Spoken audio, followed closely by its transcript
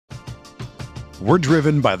We're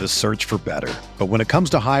driven by the search for better. But when it comes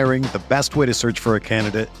to hiring, the best way to search for a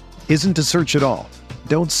candidate isn't to search at all.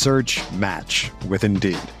 Don't search, match with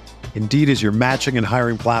Indeed. Indeed is your matching and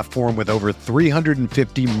hiring platform with over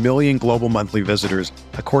 350 million global monthly visitors,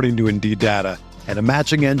 according to Indeed data, and a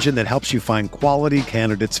matching engine that helps you find quality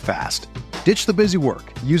candidates fast. Ditch the busy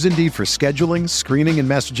work. Use Indeed for scheduling, screening, and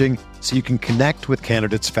messaging so you can connect with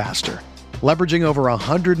candidates faster. Leveraging over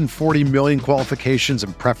 140 million qualifications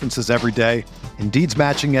and preferences every day, Indeed's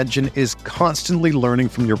matching engine is constantly learning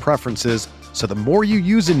from your preferences, so the more you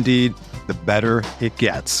use Indeed, the better it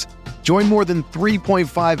gets. Join more than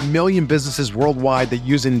 3.5 million businesses worldwide that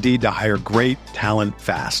use Indeed to hire great talent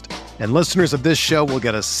fast. And listeners of this show will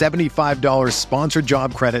get a $75 sponsored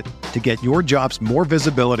job credit to get your jobs more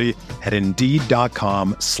visibility at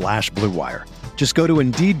Indeed.com/Blue Wire. Just go to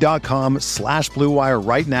Indeed.com/Blue Wire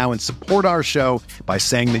right now and support our show by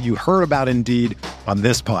saying that you heard about Indeed on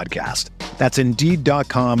this podcast. That's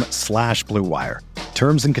Indeed.com/Blue Wire.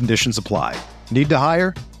 Terms and conditions apply. Need to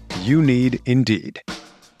hire? You need Indeed.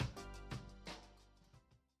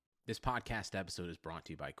 This podcast episode is brought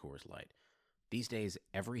to you by Coors Light. These days,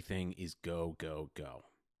 everything is go, go, go.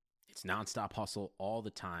 It's nonstop hustle all the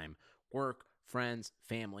time. Work, friends,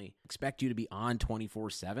 family, expect you to be on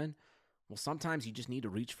 24/7. Well, sometimes you just need to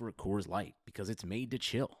reach for a Coors Light because it's made to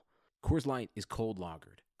chill. Coors Light is cold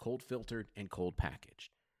lagered, cold filtered, and cold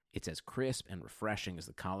packaged. It's as crisp and refreshing as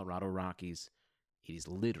the Colorado Rockies. It is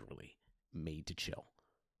literally made to chill.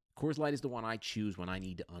 Coors Light is the one I choose when I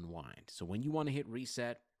need to unwind. So when you want to hit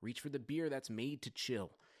reset, reach for the beer that's made to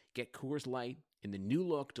chill. Get Coors Light in the new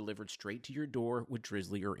look delivered straight to your door with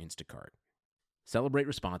Drizzly or Instacart. Celebrate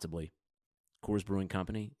responsibly. Coors Brewing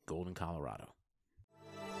Company, Golden, Colorado.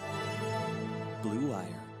 Blue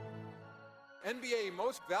Wire. NBA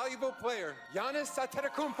Most Valuable Player, Giannis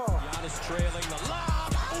Antetokounmpo. Giannis trailing the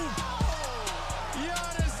lob.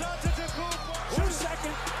 Giannis Antetokounmpo. 2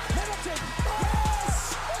 second. Middleton.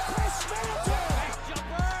 Yes! Chris Middleton. Nice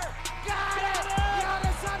jumper. Got it.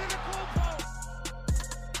 Giannis Antetokounmpo.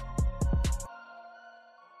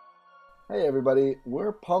 Hey everybody,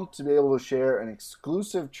 we're pumped to be able to share an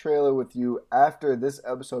exclusive trailer with you after this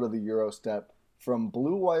episode of the Eurostep. From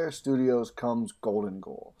Blue Wire Studios comes Golden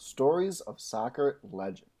Goal, Stories of Soccer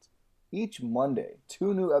Legends. Each Monday,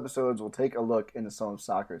 2 new episodes will take a look into some of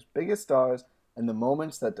soccer's biggest stars and the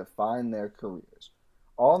moments that define their careers.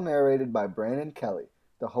 All narrated by Brandon Kelly,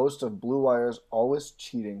 the host of Blue Wire's Always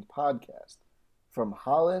Cheating podcast. From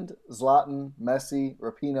Haaland, Zlatan, Messi,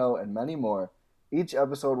 Rapinoe, and many more, each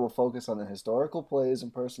episode will focus on the historical plays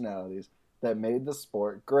and personalities that made the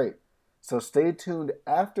sport great. So stay tuned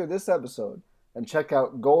after this episode and check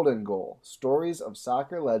out Golden Goal, Stories of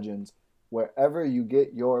Soccer Legends, wherever you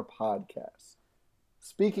get your podcasts.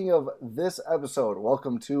 Speaking of this episode,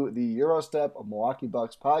 welcome to the Eurostep of Milwaukee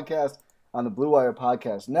Bucks podcast on the Blue Wire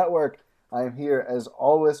Podcast Network. I am here, as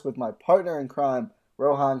always, with my partner in crime,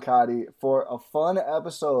 Rohan Kadi, for a fun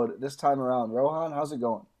episode this time around. Rohan, how's it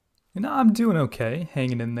going? I'm doing okay,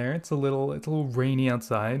 hanging in there. It's a little rainy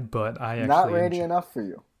outside, but I actually not rainy enough for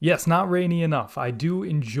you. Yes, not rainy enough. I do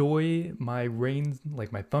enjoy my rain,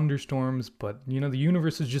 like my thunderstorms, but the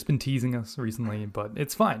universe has just been teasing us recently. But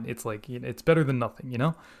it's fine. It's like it's better than nothing,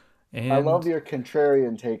 And I love your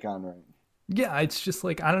contrarian take on rain. Yeah, it's just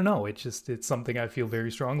like I don't know. It's something I feel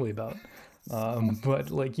very strongly about. But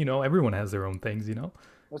everyone has their own things, That's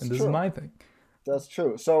and this true. is my thing. That's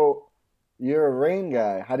true. So. You're a rain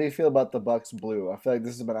guy. How do you feel about the Bucks blue? I feel like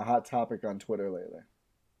this has been a hot topic on Twitter lately.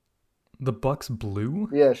 The Bucks blue?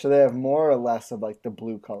 Yeah, should they have more or less of like the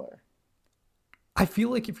blue color? I feel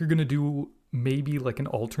like if you're gonna do maybe like an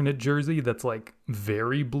alternate jersey that's like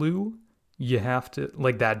very blue, you have to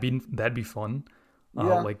like that'd be fun.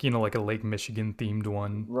 Yeah. Like like a Lake Michigan themed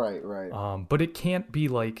one. Right. But it can't be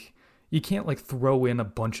like you can't like throw in a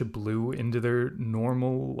bunch of blue into their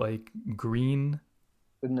normal like green.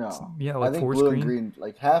 No. Yeah, like I think forest blue green. and green,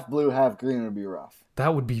 like half blue, half green would be rough.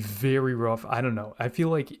 That would be very rough. I don't know. I feel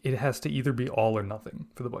like it has to either be all or nothing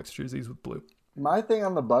for the Bucks jerseys with blue. My thing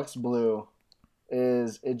on the Bucks blue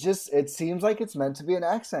is it seems like it's meant to be an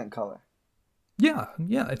accent color. Yeah,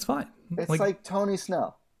 it's fine. It's like Tony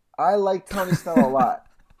Snell. I like Tony Snell a lot.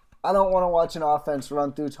 I don't want to watch an offense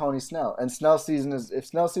run through Tony Snell. And if Snell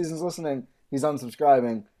season's listening, he's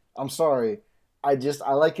unsubscribing. I'm sorry. I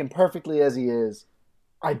like him perfectly as he is.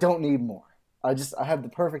 I don't need more. I have the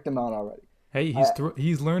perfect amount already. Hey,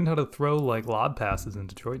 he's learned how to throw like lob passes in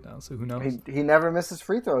Detroit now, so who knows? He never misses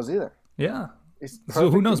free throws either. Yeah. He's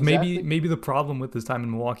So who knows? exactly. Maybe the problem with this time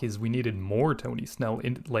in Milwaukee is we needed more Tony Snell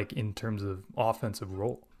in terms of offensive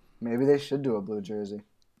role. Maybe they should do a blue jersey.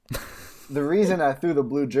 the reason I threw the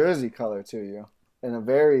blue jersey color to you in a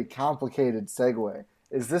very complicated segue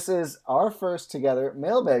is this is our first together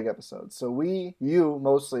mailbag episode. So you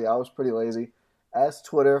mostly, I was pretty lazy, asked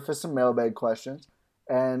Twitter for some mailbag questions.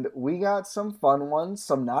 And we got some fun ones,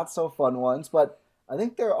 some not so fun ones. But I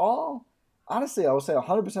think they're all, honestly, I would say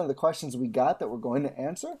 100% of the questions we got that we're going to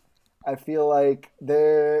answer, I feel like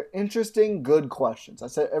they're interesting, good questions. I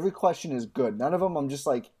said every question is good. None of them I'm just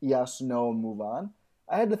like, yes, no, move on.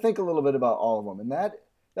 I had to think a little bit about all of them. And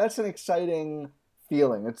that's an exciting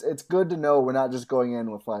feeling. It's good to know we're not just going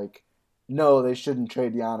in with like, no, they shouldn't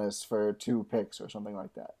trade Giannis for 2 picks or something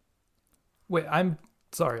like that. Wait, I'm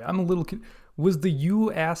sorry. I'm a little... Was the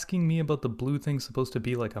you asking me about the blue thing supposed to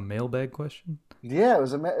be like a mailbag question? Yeah, it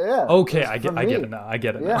was yeah. Okay, I get it now. I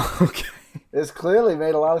get it now. Okay. It's clearly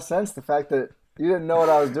made a lot of sense, the fact that you didn't know what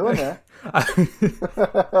I was doing there. I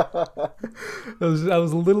was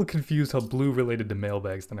a little confused how blue related to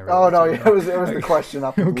mailbags than I realized. Oh, no, yeah, it was the question,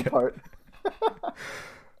 not the blue part.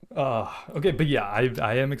 Okay, but yeah,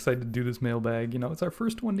 I am excited to do this mailbag. You know, it's our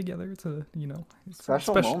first one together. It's a,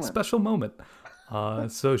 special moment.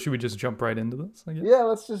 So should we just jump right into this, I guess? Yeah,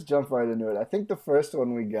 let's just jump right into it. I think the first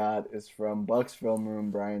one we got is from Bucks Film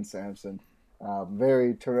Room, Brian Sampson.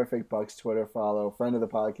 Very terrific Bucks Twitter follow, friend of the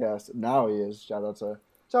podcast. Now he is. Shout out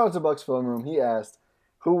to Bucks Film Room. He asked,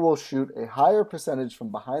 who will shoot a higher percentage from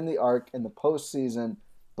behind the arc in the postseason,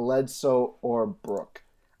 Bledsoe or Brook?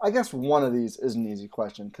 I guess one of these is an easy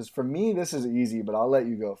question, because for me, this is easy, but I'll let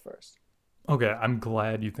you go first. Okay, I'm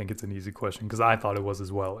glad you think it's an easy question, because I thought it was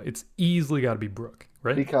as well. It's easily got to be Brook,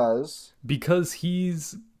 right? Because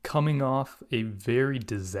he's coming off a very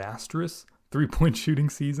disastrous three-point shooting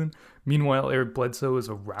season. Meanwhile, Eric Bledsoe is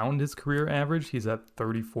around his career average. He's at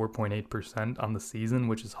 34.8% on the season,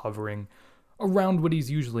 which is hovering around what he's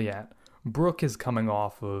usually at. Brook is coming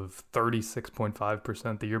off of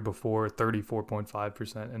 36.5% the year before,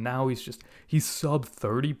 34.5%, and now he's sub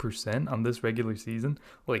 30% on this regular season.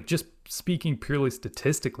 Like, just speaking purely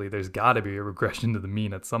statistically, there's got to be a regression to the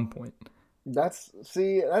mean at some point. That's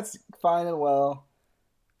fine and well.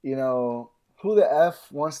 You know, who the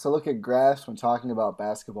F wants to look at graphs when talking about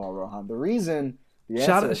basketball, Rohan?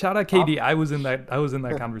 Shout out KD. I was in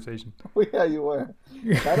that conversation. Oh, yeah, you were.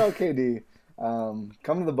 Shout out KD.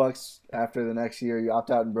 Come to the Bucks after the next year. You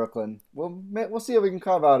opt out in Brooklyn. We'll see if we can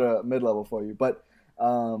carve out a mid-level for you. But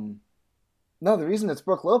no, the reason it's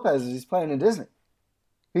Brook Lopez is he's playing in Disney.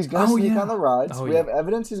 He's going to sneak on the rides. We have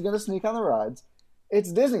evidence he's going to sneak on the rides.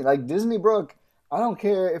 It's Disney. Like, Disney Brook, I don't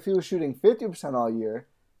care if he was shooting 50% all year.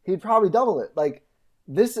 He'd probably double it. Like,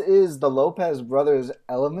 this is the Lopez brothers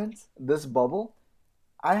element, this bubble.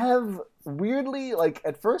 I have weirdly, like,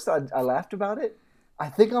 at first I laughed about it. I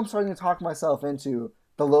think I'm starting to talk myself into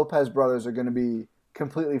the Lopez brothers are going to be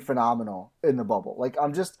completely phenomenal in the bubble. Like,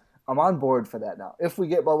 I'm on board for that now. If we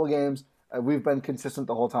get bubble games, we've been consistent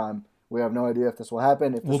the whole time. We have no idea if this will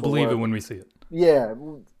happen. We'll believe it when we see it. Yeah.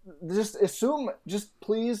 Just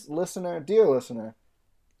please, dear listener,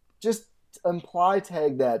 just imply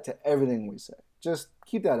tag that to everything we say. Just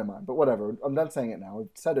keep that in mind. But whatever. I'm done saying it now. We've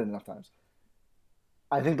said it enough times.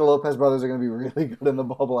 I think the Lopez brothers are going to be really good in the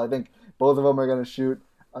bubble. I think both of them are going to shoot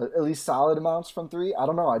at least solid amounts from three. I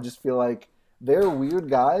don't know. I just feel like they're weird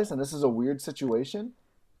guys, and this is a weird situation.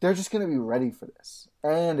 They're just going to be ready for this,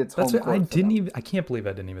 and it's home court. I can't believe I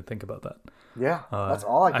didn't even think about that. Yeah, that's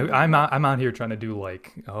all I can. I'm out here trying to do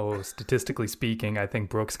like, statistically speaking, I think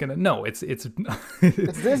Brook's gonna. No, it's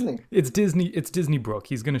Disney. It's Disney Brook.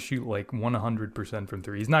 He's gonna shoot like 100% from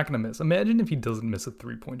three. He's not gonna miss. Imagine if he doesn't miss a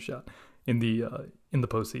 3-point shot in the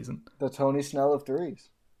postseason. The Tony Snell of threes.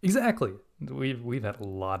 Exactly. We've had a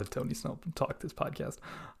lot of Tony Snell talk this podcast,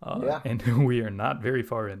 and we are not very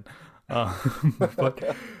far in.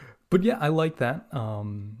 But yeah, I like that.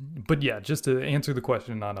 But yeah, just to answer the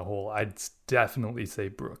question on a whole, I'd definitely say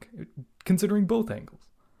Brook, considering both angles.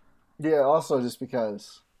 Yeah, also just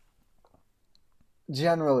because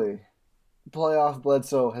generally playoff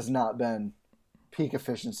Bledsoe has not been peak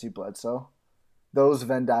efficiency Bledsoe. Those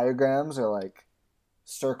Venn diagrams are like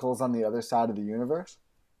circles on the other side of the universe.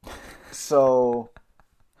 So,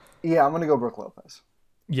 yeah, I'm going to go Brook Lopez.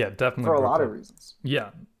 Yeah, definitely. For a lot of reasons. Yeah.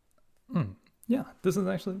 Yeah,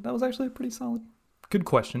 that was actually a pretty solid, good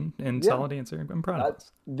question and solid answer. I'm proud of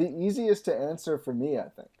this. The easiest to answer for me, I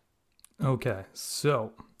think. Okay,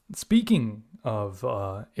 so speaking of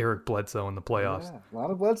Eric Bledsoe in the playoffs. Yeah, a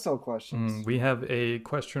lot of Bledsoe questions. We have a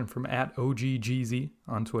question from @OGGZ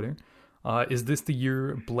on Twitter. Is this the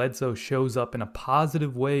year Bledsoe shows up in a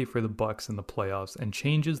positive way for the Bucks in the playoffs and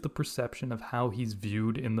changes the perception of how he's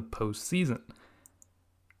viewed in the postseason?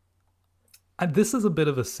 This is a bit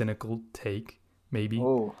of a cynical take, maybe.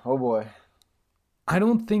 Oh boy. I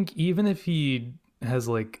don't think even if he has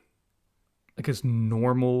like his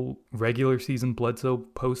normal regular season Bledsoe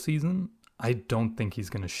postseason, I don't think he's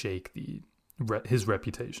going to shake his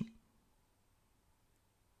reputation.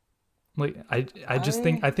 Like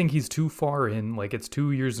I think he's too far in. Like it's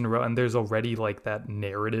 2 years in a row, and there's already like that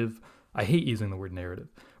narrative. I hate using the word narrative,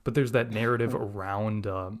 but there's that narrative around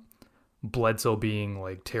Bledsoe being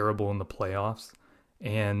like terrible in the playoffs.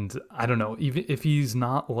 And I don't know, even if he's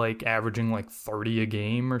not like averaging like 30 a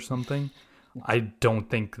game or something, I don't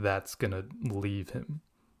think that's gonna leave him.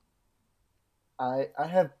 I'm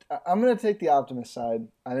gonna take the optimist side.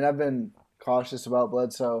 I mean, I've been cautious about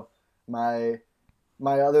Bledsoe. My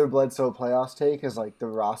other Bledsoe playoffs take is like the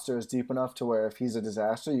roster is deep enough to where if he's a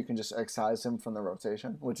disaster, you can just excise him from the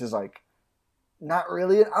rotation, which is like not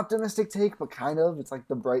really an optimistic take, but kind of. It's like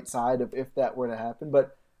the bright side of if that were to happen.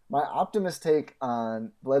 But my optimist take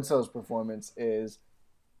on Bledsoe's performance is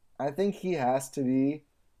I think he has to be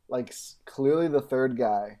like clearly the third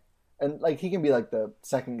guy. And like he can be like the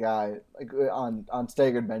second guy like on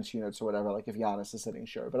staggered bench units or whatever, like if Giannis is sitting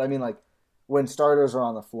sure. But I mean like when starters are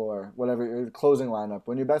on the floor, whatever your closing lineup,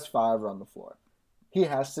 when your best five are on the floor, he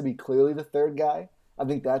has to be clearly the third guy. I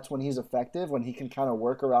think that's when he's effective, when he can kind of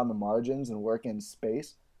work around the margins and work in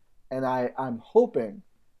space. And I'm hoping,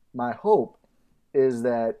 my hope is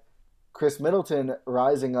that Chris Middleton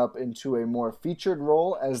rising up into a more featured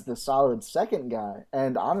role as the solid second guy,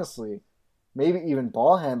 and honestly, maybe even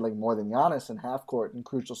ball handling more than Giannis in half court in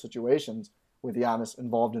crucial situations with Giannis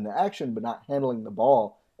involved in the action but not handling the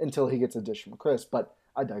ball until he gets a dish from Chris. But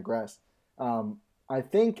I digress. I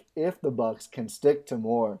think if the Bucks can stick to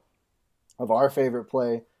more of our favorite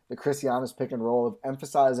play, the Chris Giannis pick and roll, of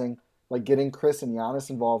emphasizing like getting Chris and Giannis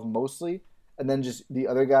involved mostly, and then just the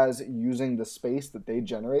other guys using the space that they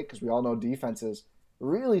generate, because we all know defenses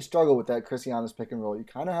really struggle with that Chris Giannis pick and roll. You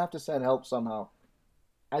kind of have to send help somehow.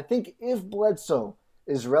 I think if Bledsoe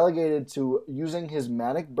is relegated to using his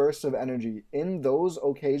manic bursts of energy in those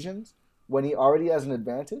occasions when he already has an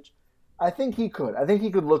advantage, I think he could. I think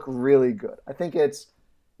he could look really good. I think it's,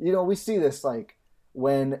 we see this like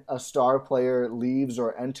when a star player leaves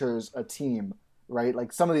or enters a team, right?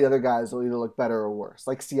 Like some of the other guys will either look better or worse.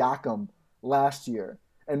 Like Siakam last year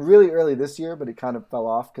and really early this year, but it kind of fell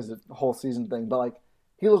off because of the whole season thing. But like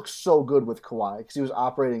he looked so good with Kawhi because he was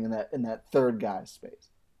operating in that third guy space.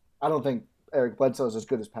 I don't think Eric Bledsoe is as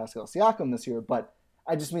good as Pascal Siakam this year, but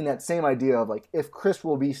I just mean that same idea of like if Chris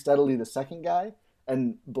will be steadily the second guy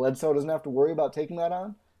and Bledsoe doesn't have to worry about taking that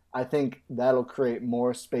on, I think that'll create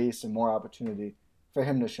more space and more opportunity for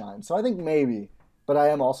him to shine. So I think maybe, but I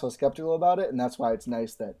am also skeptical about it, and that's why it's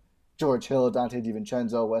nice that George Hill, Dante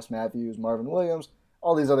DiVincenzo, Wes Matthews, Marvin Williams,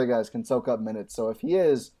 all these other guys can soak up minutes. So if he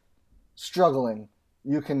is struggling,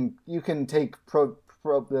 you can take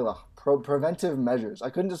preventive measures. I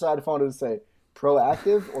couldn't decide if I wanted to say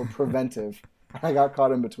proactive or preventive. I got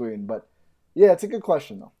caught in between. But yeah, it's a good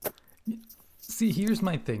question though. See, here's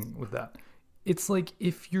my thing with that. It's like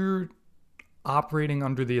if you're operating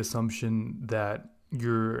under the assumption that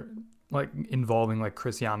you're like involving like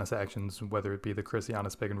Chris Giannis actions, whether it be the Chris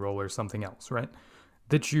Giannis pick and roll or something else, right?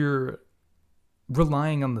 That you're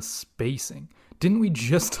relying on the spacing. Didn't we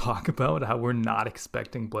just talk about how we're not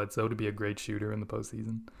expecting Bledsoe to be a great shooter in the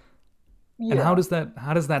postseason? Yeah. And how does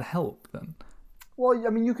that help then? Well, I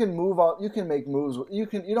mean, you can move out, you can make moves. You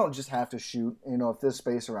don't just have to shoot. If there's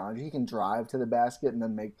space around you, he can drive to the basket and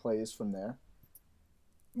then make plays from there.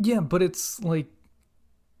 Yeah, but it's like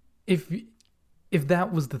if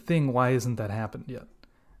that was the thing, why hasn't that happened yet?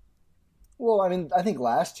 Well, I mean, I think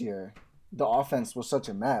last year the offense was such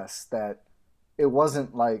a mess that it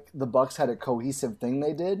wasn't like the Bucks had a cohesive thing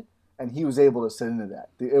they did, and he was able to sit into that.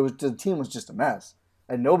 The team was just a mess,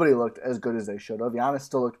 and nobody looked as good as they should have. Giannis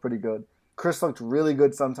still looked pretty good. Chris looked really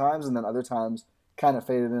good sometimes, and then other times kind of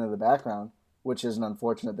faded into the background, which is an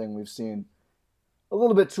unfortunate thing we've seen a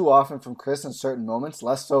little bit too often from Chris in certain moments,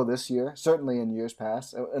 less so this year, certainly in years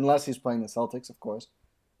past, unless he's playing the Celtics, of course.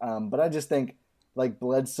 But I just think like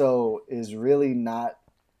Bledsoe is really not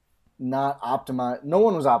optimized. No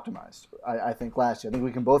one was optimized, I think, last year. I think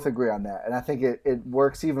we can both agree on that. And I think it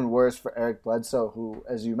works even worse for Eric Bledsoe, who,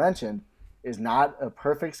 as you mentioned, is not a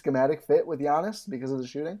perfect schematic fit with Giannis because of the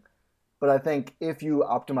shooting. But I think if you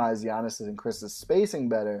optimize Giannis's and Chris's spacing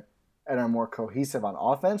better and are more cohesive on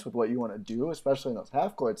offense with what you want to do, especially in those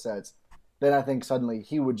half-court sets, then I think suddenly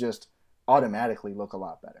he would just automatically look a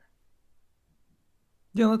lot better.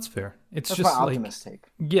 Yeah, that's fair. That's just my optimist take.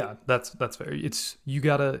 Yeah, that's fair. It's he's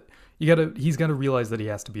gotta realize that he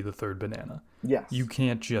has to be the third banana. Yes. You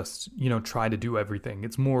can't just, try to do everything.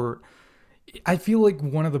 It's more, I feel like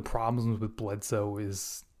one of the problems with Bledsoe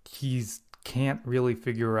is he's can't really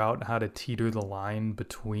figure out how to teeter the line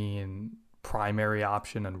between primary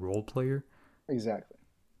option and role player. Exactly.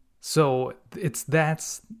 So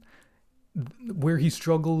that's where he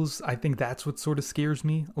struggles. I think that's what sort of scares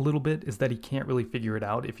me a little bit, is that he can't really figure it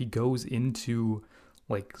out. If he goes into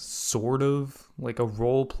like sort of like a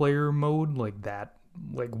role player mode like that,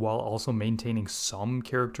 like while also maintaining some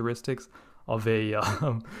characteristics of a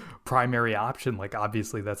primary option, like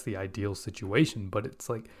obviously that's the ideal situation, but it's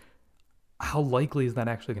like, how likely is that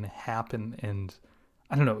actually going to happen? And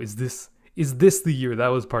I don't know, is this the year? That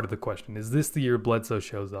was part of the question. Is this the year Bledsoe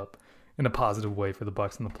shows up in a positive way for the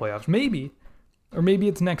Bucks in the playoffs? Maybe, or maybe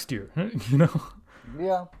it's next year, you know?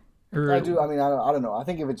 Yeah, I do. I mean, I don't know. I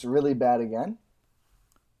think if it's really bad again,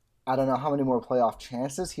 I don't know how many more playoff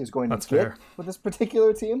chances he's going to get with this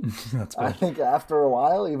particular team. That's fair. I think after a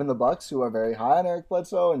while, even the Bucks, who are very high on Eric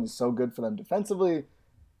Bledsoe and he's so good for them defensively,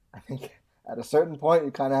 I think at a certain point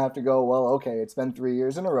you kind of have to go, well, okay, it's been 3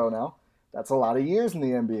 years in a row now. That's a lot of years in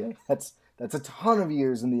the NBA. That's a ton of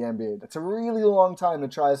years in the NBA. That's a really long time to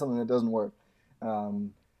try something that doesn't work.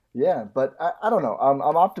 Yeah, but I don't know.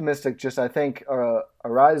 I'm optimistic. Just I think a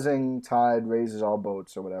rising tide raises all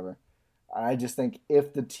boats or whatever. I just think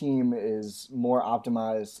if the team is more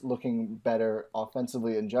optimized, looking better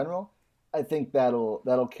offensively in general, I think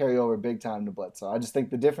that'll carry over big time to Bledsoe. I just think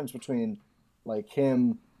the difference between like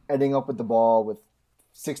him ending up with the ball with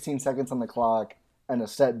 16 seconds on the clock and a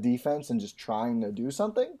set defense and just trying to do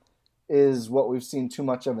something is what we've seen too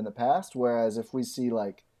much of in the past. Whereas if we see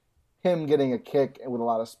like him getting a kick with a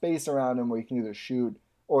lot of space around him where he can either shoot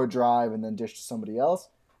or drive and then dish to somebody else,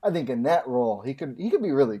 I think in that role he could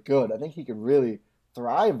be really good. I think he could really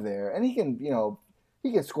thrive there, and he can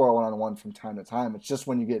score one-on-one from time to time. It's just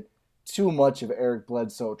when you get too much of Eric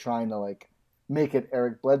Bledsoe trying to like make it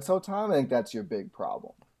Eric Bledsoe time, I think that's your big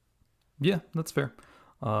problem. Yeah, that's fair.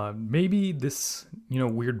 Maybe this,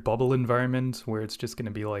 weird bubble environment where it's just going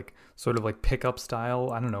to be like sort of like pickup style.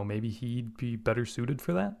 I don't know. Maybe he'd be better suited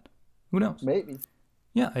for that. Who knows? Maybe.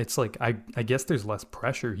 Yeah, it's like I guess there's less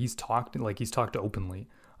pressure. He's talked openly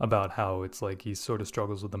about how it's like he sort of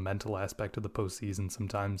struggles with the mental aspect of the postseason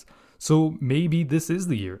sometimes. So maybe this is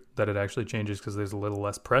the year that it actually changes because there's a little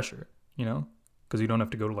less pressure, because you don't have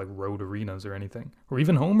to go to like road arenas or anything, or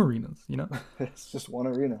even home arenas, It's just one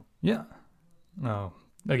arena. Yeah. Oh,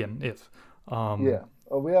 again, if. Yeah.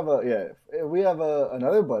 Oh, we have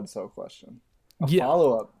another Bledsoe question. A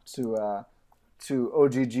follow-up to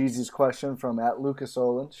OG Jeezy's question from @Lucas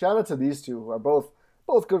Olin. Shout out to these two who are both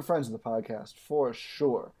good friends of the podcast, for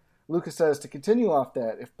sure. Lucas says, to continue off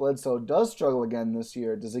that, if Bledsoe does struggle again this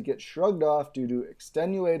year, does it get shrugged off due to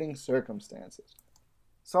extenuating circumstances?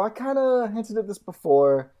 So I kind of hinted at this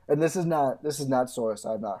before, and this is not sourced.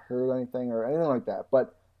 I've not heard anything or anything like that,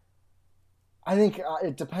 but I think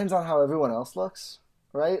it depends on how everyone else looks,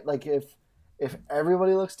 right? Like if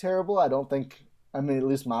everybody looks terrible, at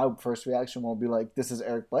least my first reaction won't be like, this is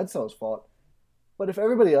Eric Bledsoe's fault. But if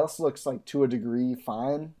everybody else looks like to a degree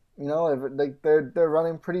fine, if like they're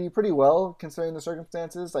running pretty well considering the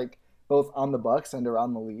circumstances, like both on the Bucks and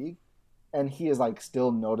around the league, and he is like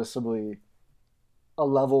still noticeably a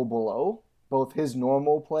level below both his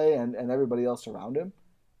normal play and everybody else around him,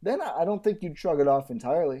 then I don't think you'd shrug it off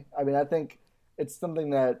entirely. I mean, I think it's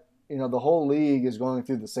something that the whole league is going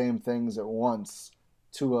through the same things at once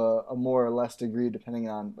to a more or less degree depending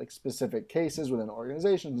on like specific cases within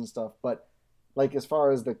organizations and stuff, but like as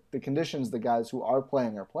far as the conditions the guys who are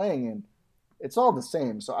playing in, it's all the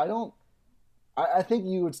same. So I think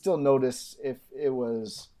you would still notice if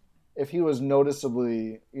he was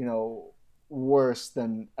noticeably, worse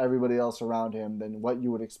than everybody else around him than what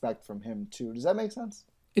you would expect from him too. Does that make sense?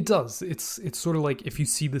 It does. It's sort of like if you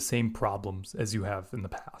see the same problems as you have in the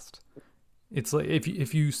past. It's like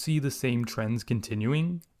if you see the same trends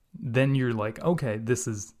continuing, then you're like, okay, this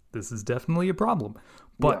is definitely a problem.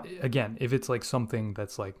 But again, if it's like something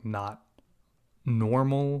that's like not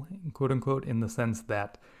normal, quote unquote, in the sense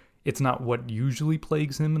that it's not what usually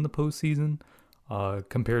plagues him in the postseason,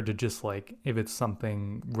 compared to just like if it's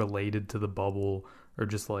something related to the bubble or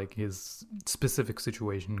just like his specific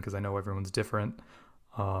situation, because I know everyone's different.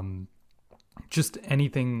 Just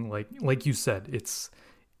anything like you said, it's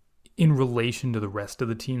in relation to the rest of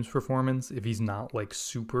the team's performance. If he's not like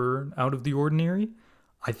super out of the ordinary,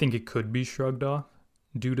 I think it could be shrugged off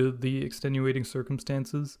due to the extenuating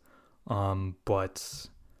circumstances. But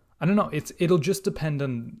I don't know. It'll just depend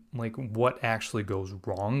on like what actually goes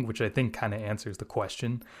wrong, which I think kind of answers the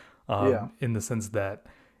question. In the sense that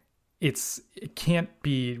it can't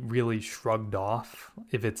be really shrugged off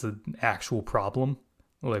if it's an actual problem,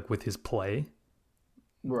 like with his play.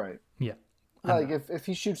 Right. Yeah. Like, if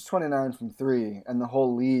he shoots 29 from 3 and the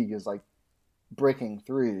whole league is, like, breaking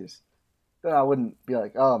threes, then I wouldn't be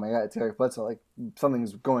like, oh, my God, it's Eric Bledsoe. Like,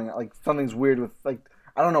 something's weird with, like,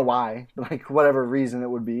 I don't know why, but, like, whatever reason it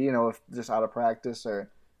would be, you know, if just out of practice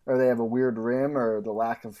or they have a weird rim or the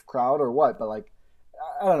lack of crowd or what. But, like,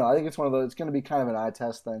 I don't know. I think it's one of those, it's going to be kind of an eye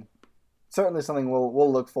test thing. Certainly something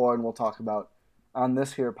we'll look for and we'll talk about on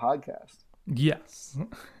this here podcast. Yes.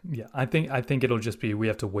 Yeah, I think it'll just be, we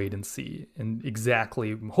have to wait and see. And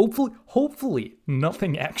exactly, hopefully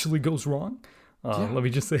nothing actually goes wrong. Let me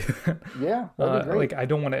just say that. Yeah, that'd be great. Like, I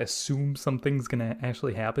don't want to assume something's going to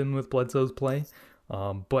actually happen with Bledsoe's play.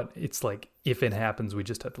 But it's like, if it happens, we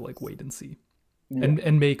just have to, like, wait and see. Yeah.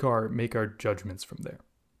 And make our judgments from there.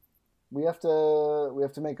 We have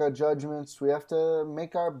to make our judgments. We have to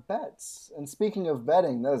make our bets. And speaking of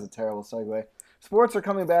betting, that is a terrible segue. Sports are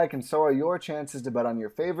coming back, and so are your chances to bet on your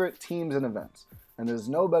favorite teams and events. And there's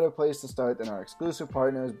no better place to start than our exclusive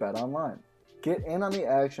partners, BetOnline. Get in on the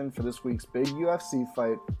action for this week's big UFC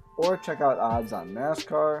fight, or check out odds on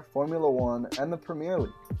NASCAR, Formula One, and the Premier League.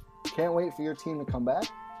 Can't wait for your team to come back?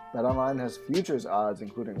 BetOnline has futures odds,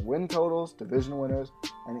 including win totals, division winners,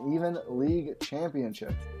 and even league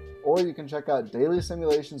championships. Or you can check out daily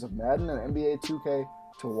simulations of Madden and NBA 2K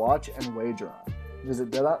to watch and wager on.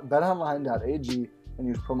 Visit betonline.ag and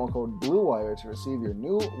use promo code BLUEWIRE to receive your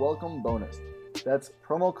new welcome bonus. That's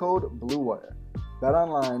promo code BLUEWIRE.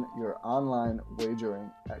 BetOnline, your online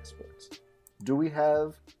wagering experts. Do we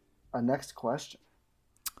have a next question?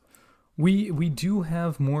 We do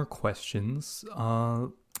have more questions. I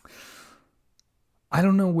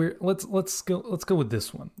don't know where. Let's go with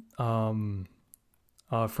this one. From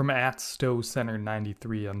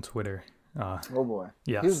 @StowCenter93 on Twitter. Oh boy.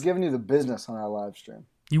 Yes. He was giving you the business on our live stream.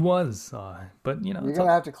 He was, but you know, you're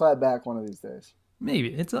gonna have to clap back one of these days.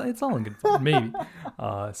 Maybe it's all in good fun. Maybe.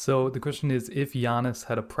 So the question is, if Giannis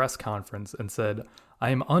had a press conference and said,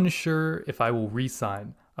 "I am unsure if I will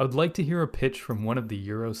re-sign. I would like to hear a pitch from one of the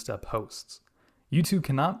Eurostep hosts. You two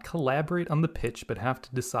cannot collaborate on the pitch, but have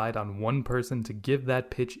to decide on one person to give that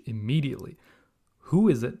pitch immediately. Who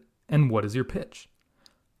is it, and what is your pitch?"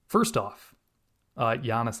 First off,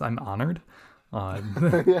 Giannis, I'm honored.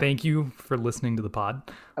 Thank you for listening to the pod.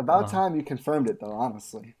 About time you confirmed it, though.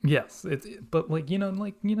 Honestly, yes. But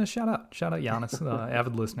shout out Giannis,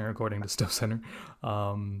 avid listener according to Stow Center.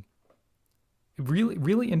 Really,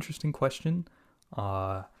 really interesting question.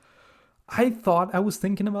 I was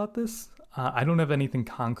thinking about this. I don't have anything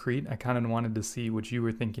concrete. I kind of wanted to see what you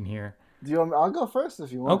were thinking here. I'll go first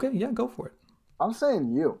if you want. Okay, yeah, go for it. I'm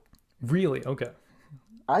saying you. Really? Okay.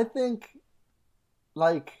 I think,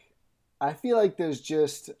 I feel like there's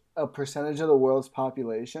just a percentage of the world's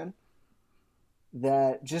population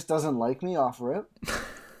that just doesn't like me off rip.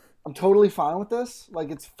 I'm totally fine with this. Like,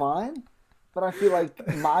 it's fine. But I feel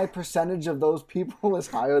like my percentage of those people is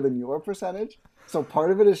higher than your percentage. So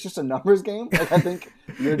part of it is just a numbers game. Like, I think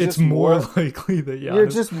you're just more likely that you're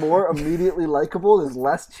just more immediately likable. There's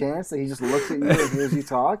less chance that he just looks at you and hears you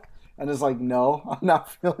talk and is like, no, I'm not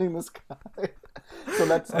feeling this guy. So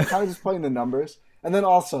I'm kind of just playing the numbers. And then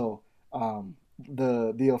also,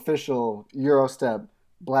 the official Eurostep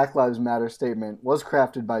Black Lives Matter statement was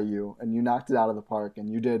crafted by you, and you knocked it out of the park, and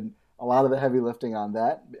you did a lot of the heavy lifting on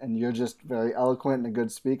that, and you're just very eloquent and a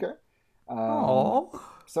good speaker.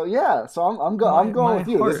 So yeah, so I'm going with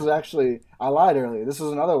you. Heart. This was actually, I lied earlier. This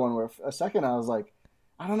was another one where a second I was like,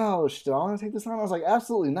 I don't know, do I want to take this on? I was like,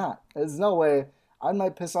 absolutely not. There's no way. I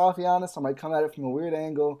might piss off Giannis. I might come at it from a weird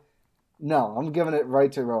angle. No, I'm giving it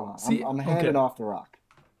right to Rohan. I'm handing off the rock.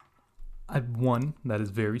 That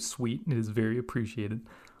is very sweet. It is very appreciated.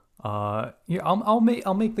 I'll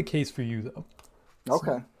make the case for you though.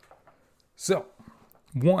 Okay. So,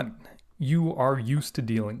 one, you are used to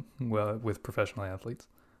dealing with professional athletes.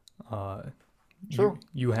 True.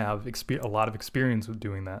 You have a lot of experience with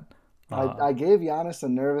doing that. I gave Giannis a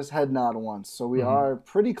nervous head nod once, so we are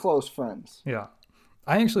pretty close friends. Yeah.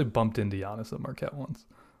 I actually bumped into Giannis at Marquette once.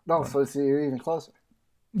 No, so you're even closer.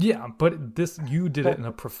 Yeah, but you did it in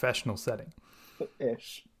a professional setting.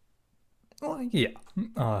 Ish. Well, yeah.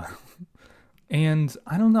 And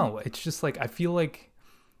I don't know. It's just like I feel like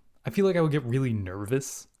I would get really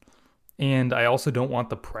nervous, and I also don't want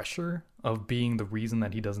the pressure of being the reason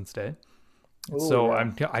that he doesn't stay. Ooh, so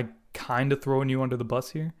yeah. I kind of throwing you under the bus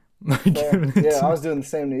here. Yeah, I was doing the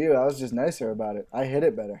same to you. I was just nicer about it. I hit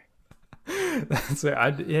it better. That's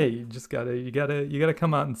right. You gotta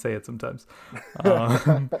come out and say it sometimes.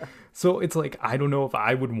 So it's like, I don't know if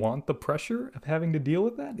I would want the pressure of having to deal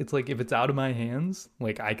with that. It's like, if it's out of my hands,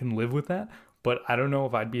 like, I can live with that, but I don't know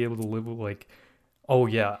if I'd be able to live with, like, oh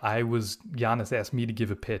yeah, Giannis asked me to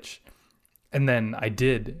give a pitch. And then I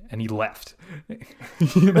did, and he left.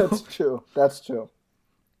 That's true.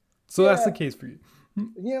 So that's the case for you.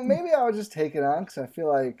 Maybe I would just take it on because I feel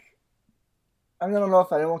like, I don't know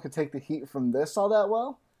if anyone could take the heat from this all that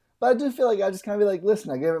well, but I do feel like I just kind of be like,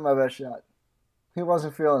 listen, I gave it my best shot. He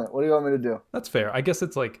wasn't feeling it. What do you want me to do? That's fair. I guess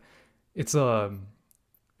it's like,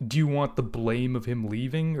 do you want the blame of him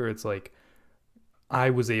leaving, or it's like, I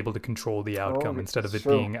was able to control the outcome instead of it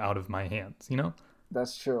being out of my hands, you know?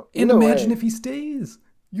 That's true. And imagine if he stays.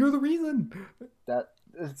 You're the reason. That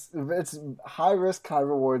it's high risk, high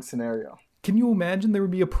reward scenario. Can you imagine there would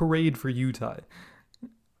be a parade for Utah?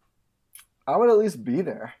 I would at least be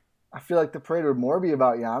there. I feel like the parade would more be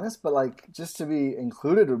about Giannis, but like just to be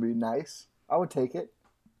included would be nice. I would take it.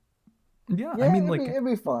 Yeah, I mean, it'd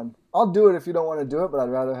be fun. I'll do it if you don't want to do it, but I'd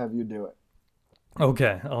rather have you do it.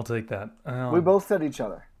 Okay, I'll take that. We both said each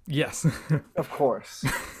other. Yes. Of course.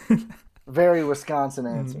 Very Wisconsin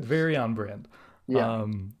answers. Very on brand. Yeah.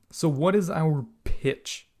 So what is our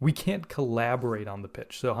pitch? We can't collaborate on the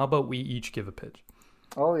pitch. So how about we each give a pitch?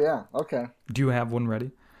 Oh, yeah. Okay. Do you have one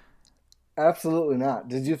ready? Absolutely not.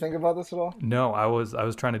 Did you think about this at all? No, I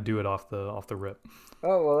was trying to do it off the rip.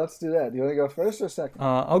 Oh, well, let's do that. Do you want to go first or second?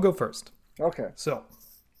 I'll go first. Okay. So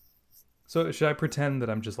should I pretend that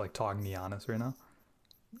I'm just like talking to Giannis right now?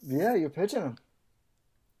 Yeah, you're pitching him.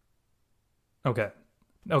 Okay,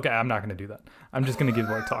 I'm not going to do that. I'm just going to give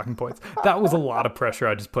like talking points. That was a lot of pressure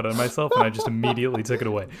I just put on myself, and I just immediately took it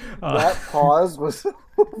away. That pause was...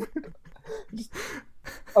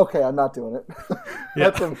 Okay, I'm not doing it.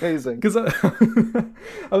 That's amazing. Because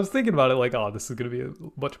I was thinking about it like, oh, this is going to be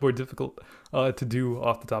much more difficult to do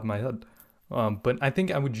off the top of my head. But I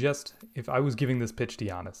think I would just, if I was giving this pitch to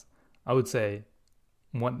Giannis, I would say,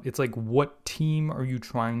 it's like, what team are you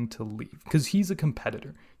trying to leave? Because he's a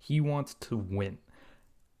competitor. He wants to win,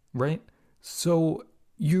 right? So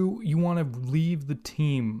you want to leave the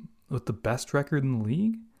team with the best record in the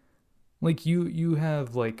league? Like you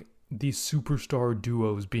have like these superstar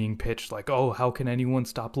duos being pitched like, oh, how can anyone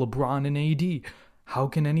stop LeBron and AD? How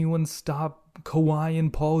can anyone stop Kawhi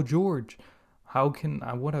and Paul George? How can,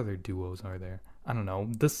 what other duos are there? I don't know.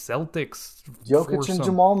 The Celtics. Jokic and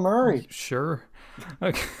Jamal Murray. Sure.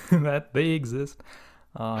 That they exist.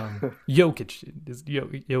 Jokic is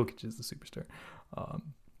the superstar.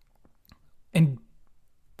 And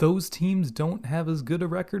those teams don't have as good a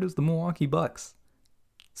record as the Milwaukee Bucks.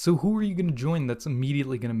 So who are you going to join that's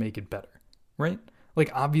immediately going to make it better, right? Like,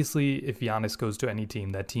 obviously, if Giannis goes to any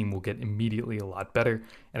team, that team will get immediately a lot better.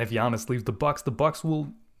 And if Giannis leaves the Bucks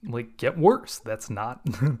will like get worse. That's not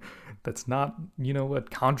a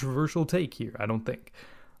controversial take here, I don't think.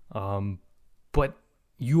 But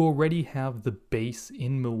you already have the base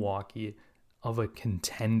in Milwaukee of a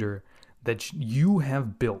contender that you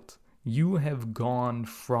have built. You have gone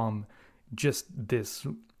from just this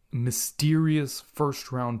mysterious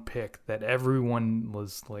first round pick that everyone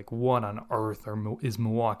was like, what on earth is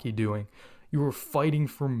Milwaukee doing? You were fighting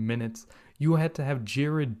for minutes. You had to have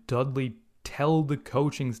Jared Dudley tell the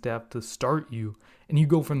coaching staff to start you, and you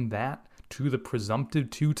go from that to the presumptive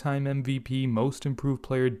 2-time MVP, most improved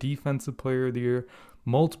player, defensive player of the year,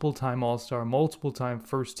 multiple time All-Star, multiple time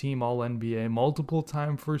first team All-NBA, multiple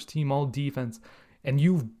time first team All-Defense. And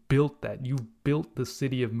you've built that. You've built the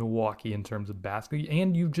city of Milwaukee in terms of basketball,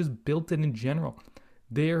 and you've just built it in general.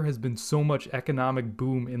 There has been so much economic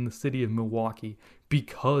boom in the city of Milwaukee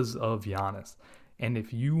because of Giannis. And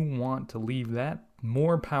if you want to leave that,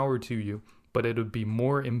 more power to you, but it would be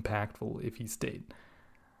more impactful if he stayed.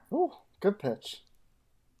 Ooh, good pitch.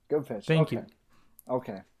 Good pitch. Thank you.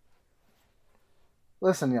 Okay.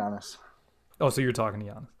 Listen, Giannis. Oh, so you're talking to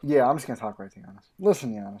Giannis? Yeah, I'm just gonna talk right to Giannis.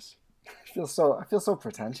 Listen, Giannis. I feel so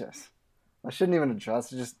pretentious. I shouldn't even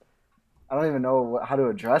address. I don't even know how to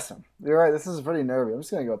address him. You're right. This is pretty nervy. I'm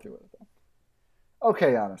just gonna go through it.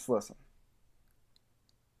 Okay, Giannis. Listen.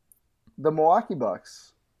 The Milwaukee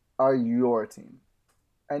Bucks are your team,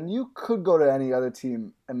 and you could go to any other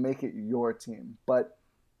team and make it your team, but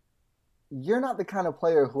you're not the kind of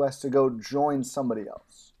player who has to go join somebody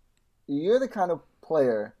else. You're the kind of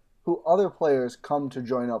player who other players come to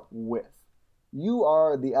join up with. You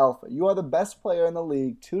are the alpha. You are the best player in the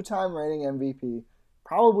league, 2-time reigning MVP,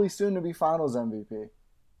 probably soon to be Finals MVP.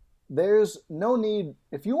 There's no need.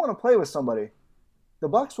 If you want to play with somebody, the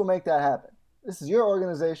Bucks will make that happen. This is your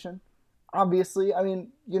organization. Obviously, I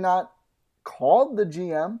mean, you're not called the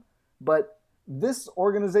GM, but this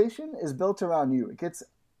organization is built around you. It gets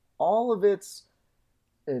all of its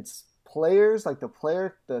players, like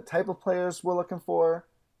the type of players we're looking for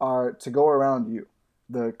are to go around you.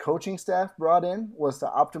 The coaching staff brought in was to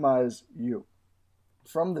optimize you.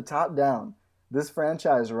 From the top down, This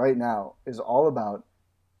franchise right now is all about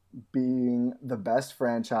being the best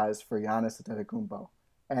franchise for Giannis Antetokounmpo.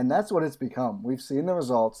 And that's what it's become. We've seen the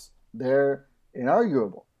results. They're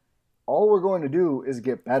inarguable. All we're going to do is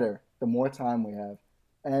get better the more time we have.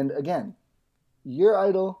 And again, your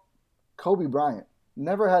idol, Kobe Bryant,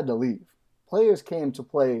 never had to leave. Players came to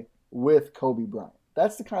play with Kobe Bryant.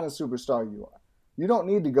 That's the kind of superstar you are. You don't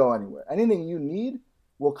need to go anywhere. Anything you need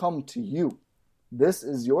will come to you. This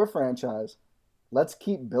is your franchise. Let's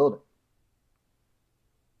keep building.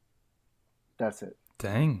 That's it.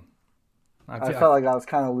 Dang. I felt like I was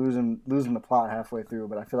kind of losing the plot halfway through,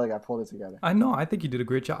 but I feel like I pulled it together. I know. I think you did a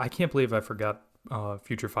great job. I can't believe I forgot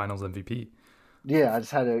future Finals MVP. Yeah, I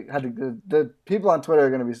just had to. The people on Twitter are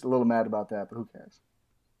going to be a little mad about that, but who cares?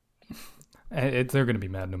 They're going to be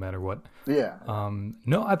mad no matter what. Yeah.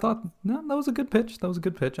 No, I thought that was a good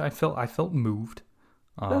pitch. I felt moved.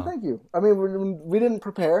 No, thank you. I mean, we didn't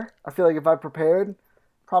prepare. I feel like if I prepared,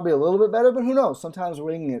 probably a little bit better, but who knows? Sometimes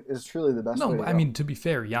winging it is truly the best way to go. I mean, to be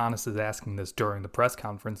fair, Giannis is asking this during the press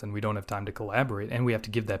conference, and we don't have time to collaborate, and we have to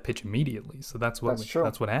give that pitch immediately. So that's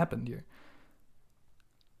what happened here.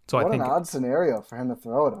 So I think an odd scenario for him to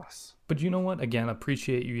throw at us. But you know what? Again,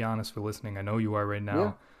 appreciate you, Giannis, for listening. I know you are right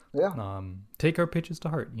now. Yeah. Take our pitches to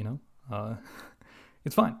heart. You know,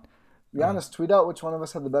 it's fine. Giannis, tweet out which one of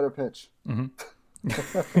us had the better pitch. Mm-hmm.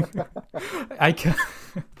 I can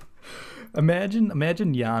imagine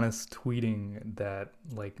Giannis tweeting that,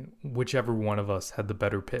 like, whichever one of us had the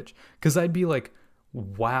better pitch, because I'd be like,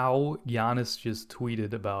 wow, Giannis just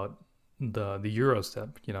tweeted about the Euro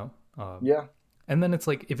step, you know. Yeah. And then it's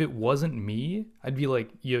like, if it wasn't me, I'd be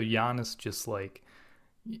like, yo, Giannis just, like,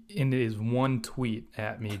 in his one tweet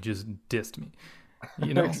at me just dissed me,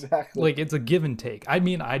 you know. Exactly. Like, it's a give and take. I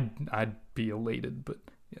mean, I'd be elated, but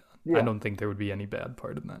yeah. I don't think there would be any bad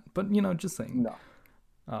part in that. But, you know, just saying. No.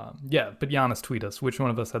 But Giannis, tweet us. Which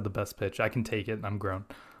one of us had the best pitch? I can take it. I'm grown.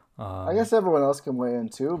 I guess everyone else can weigh in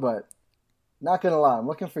too, but not going to lie. I'm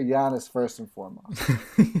looking for Giannis first and foremost.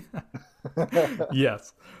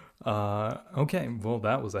 Yes. Okay. Well,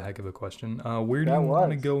 that was a heck of a question. Where do you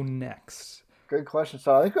want to go next? Good question.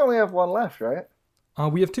 So I think we only have one left, right?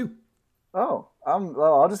 We have two. Oh,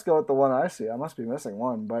 I'll just go with the one I see. I must be missing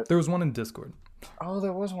one, but there was one in Discord. Oh,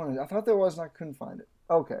 there was one. I thought there was, and I couldn't find it.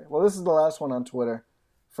 Okay. Well, this is the last one on Twitter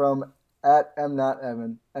from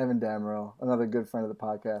 @MNotEvan, Evan Damero, another good friend of the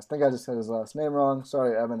podcast. I think I just said his last name wrong.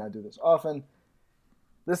 Sorry, Evan. I do this often.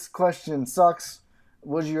 This question sucks.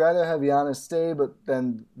 Would you rather have Giannis stay, but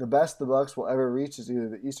then the best the Bucks will ever reach is either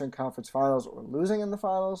the Eastern Conference Finals or losing in the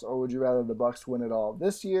finals, or would you rather the Bucks win it all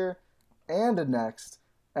this year and next,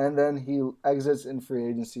 and then he exits in free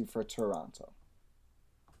agency for Toronto?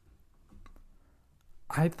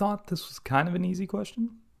 I thought this was kind of an easy question.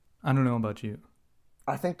 I don't know about you.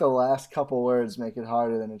 I think the last couple words make it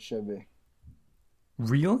harder than it should be.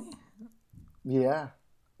 Really? Yeah.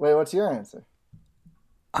 Wait, what's your answer?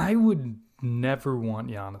 I would never want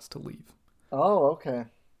Giannis to leave. Oh, okay.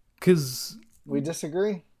 Because we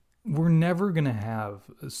disagree. We're never going to have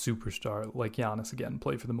a superstar like Giannis again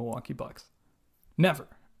play for the Milwaukee Bucks. Never.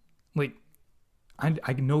 Like,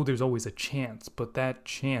 I know there's always a chance, but that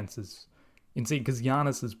chance is insane, because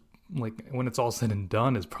Giannis is, like, when it's all said and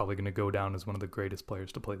done, is probably going to go down as one of the greatest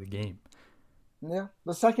players to play the game. Yeah,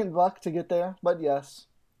 the second Buck to get there, but yes.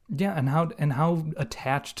 Yeah, and how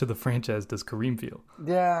attached to the franchise does Kareem feel?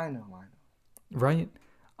 Yeah, I know. Right?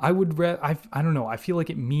 I don't know. I feel like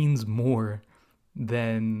it means more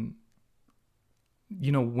than,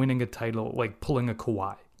 you know, winning a title, like pulling a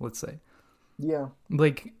Kawhi, let's say. Yeah.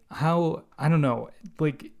 Like, how, I don't know,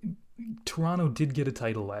 like, Toronto did get a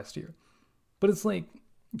title last year. But it's like,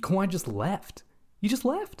 Kawhi just left. He just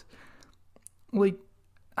left. Like,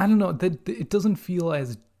 I don't know, that it doesn't feel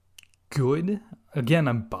as good. Again,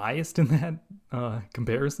 I'm biased in that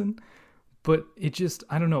comparison. But it just,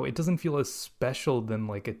 I don't know, it doesn't feel as special than,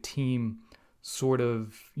 like, a team sort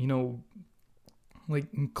of, you know, like,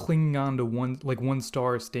 clinging on to one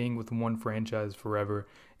star, staying with one franchise forever,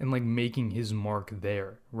 and, like, making his mark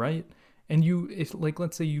there, right? And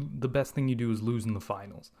let's say the best thing you do is lose in the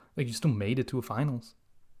finals. Like, you still made it to a finals,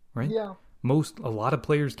 right? Yeah. A lot of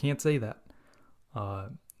players can't say that.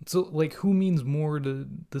 So, like, who means more to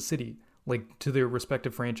the city? Like, to their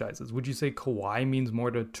respective franchises? Would you say Kawhi means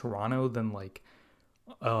more to Toronto than, like,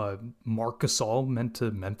 Marc Gasol meant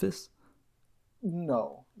to Memphis?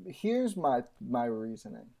 No. Here's my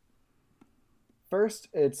reasoning. First,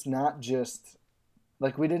 it's not just,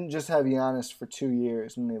 like, we didn't just have Giannis for 2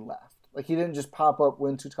 years and they left. Like, he didn't just pop up,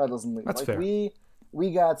 win 2 titles and leave. That's like, fair.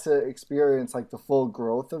 We got to experience, like, the full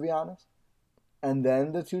growth of Giannis. and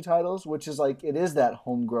then the 2 titles, which is like, it is that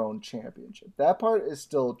homegrown championship. That part is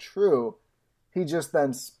still true. He just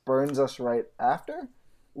then spurns us right after,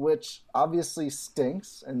 which obviously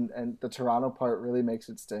stinks, and the Toronto part really makes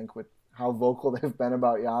it stink with how vocal they've been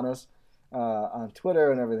about Giannis on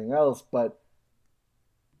Twitter and everything else. But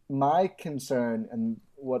my concern, and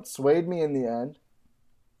what swayed me in the end,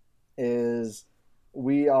 is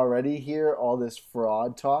we already hear all this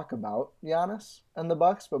fraud talk about Giannis and the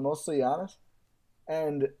Bucks, but mostly Giannis.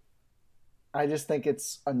 And I just think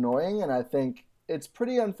it's annoying, and I think it's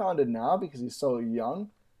pretty unfounded now because he's so young.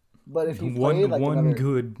 But if he played like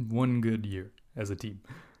one good year as a team.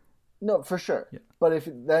 No, for sure. Yeah. But if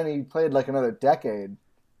then he played like another decade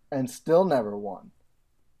and still never won,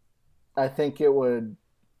 I think it would,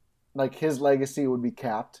 like, his legacy would be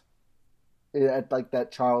capped at like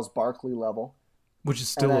that Charles Barkley level. Which is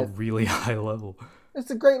still a really high level.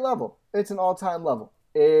 It's a great level. It's an all-time level.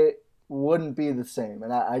 It wouldn't be the same.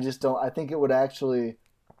 And I just don't, I think it would actually,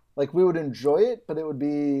 like, we would enjoy it, but it would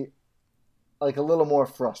be like a little more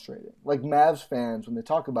frustrating. Like Mavs fans, when they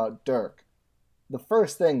talk about Dirk, the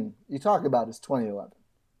first thing you talk about is 2011.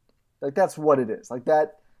 Like, that's what it is. Like,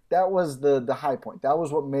 that was the high point. That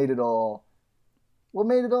was what made it all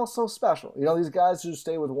so special. You know, these guys who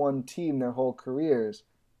stay with one team their whole careers,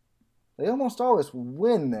 they almost always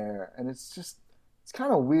win there, and it's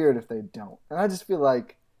kind of weird if they don't. And I just feel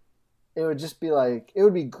like it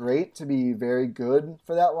would be great to be very good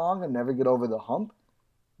for that long and never get over the hump.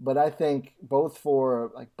 But I think both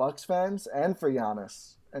for like Bucks fans and for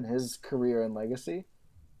Giannis and his career and legacy,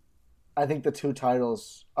 I think the 2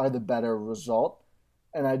 titles are the better result.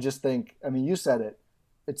 And I just think, I mean, you said it,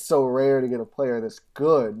 it's so rare to get a player this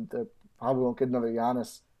good that probably won't get another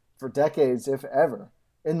Giannis for decades, if ever,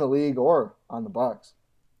 in the league or on the Bucks.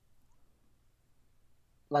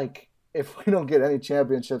 Like, if we don't get any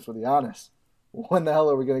championships with Giannis, when the hell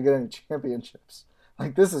are we going to get any championships?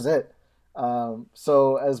 Like, this is it.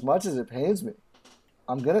 So as much as it pains me,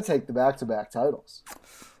 I'm going to take the back-to-back titles.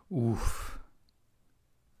 Oof.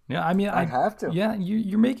 Yeah, I mean, I have to. Yeah,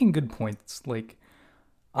 you're making good points. Like,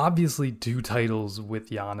 obviously 2 titles with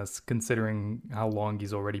Giannis, considering how long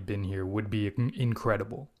he's already been here, would be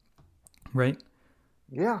incredible. Right?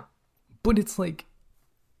 Yeah. But it's like,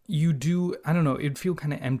 I don't know, it'd feel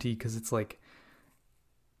kind of empty because it's like,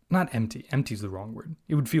 not empty. Empty's the wrong word.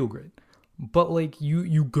 It would feel great. But like,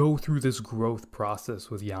 you go through this growth process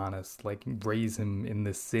with Giannis, like raise him in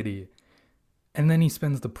this city, and then he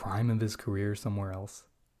spends the prime of his career somewhere else.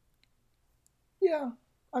 Yeah.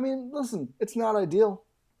 I mean, listen, it's not ideal,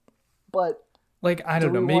 but like, I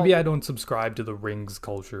don't know, maybe I don't subscribe to the rings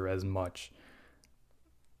culture as much.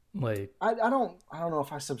 Like, I don't know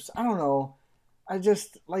if I don't know. I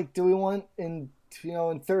just, like, do we want in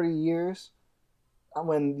 30 years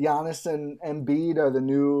when Giannis and Embiid are the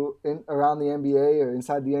new around the NBA or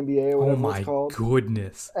inside the NBA or whatever it's called? Oh my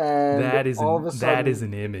goodness. And that is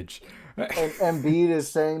an image. And Embiid is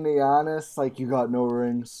saying to Giannis, like, you got no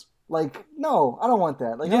rings. Like, no, I don't want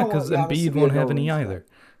that. Like, yeah, because Embiid won't have any either.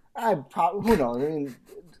 Who knows? I mean,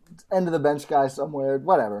 end of the bench guy somewhere,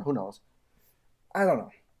 whatever. Who knows? I don't know.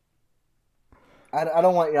 I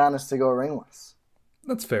don't want Giannis to go ringless.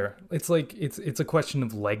 That's fair. It's like it's a question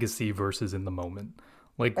of legacy versus in the moment.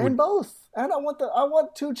 Like, both. And I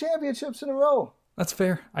want 2 championships in a row. That's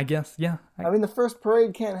fair, I guess. Yeah. I mean, the first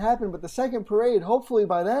parade can't happen, but the second parade, hopefully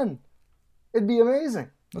by then, it'd be amazing.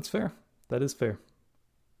 That's fair. That is fair.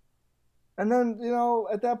 And then,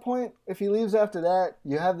 at that point, if he leaves after that,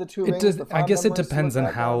 you have the 2 rings. I guess it depends on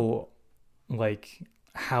how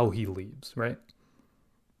he leaves, right?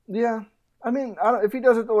 Yeah. I mean, if he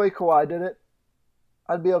does it the way Kawhi did it,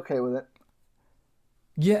 I'd be okay with it.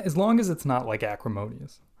 Yeah, as long as it's not, like,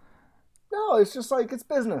 acrimonious. No, it's just like, it's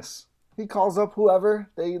business. He calls up whoever.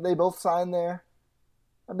 They both sign there.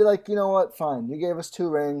 I'd be like, you know what? Fine. You gave us 2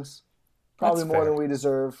 rings. Probably more than we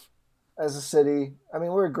deserve as a city. I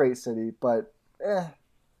mean, we're a great city, but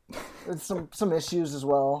there's some issues as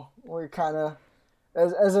well. We're kind of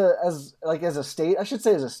as a state. I should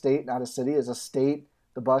say as a state, not a city. As a state,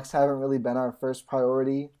 the Bucks haven't really been our first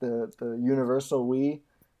priority. The universal we.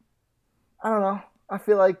 I don't know. I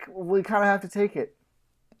feel like we kind of have to take it.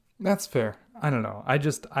 That's fair. I don't know. I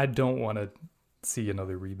don't want to see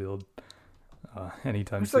another rebuild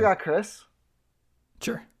anytime soon. We still got Chris.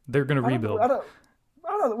 Sure, they're gonna rebuild. I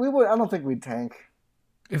don't think we'd tank.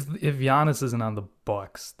 If Giannis isn't on the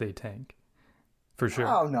Bucks, they tank for sure.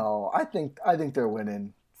 Oh no, I think they're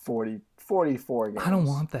winning 44 games. I don't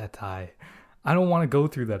want that, Ty. I don't want to go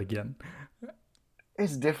through that again.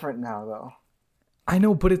 It's different now, though. I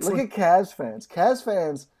know, but it's look at Cavs fans. Cavs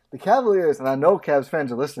fans The Cavaliers, and I know Cavs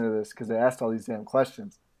fans are listening to this because they asked all these damn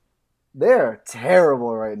questions. They're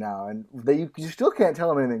terrible right now, and you still can't tell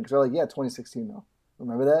them anything because they're like, yeah, 2016 though.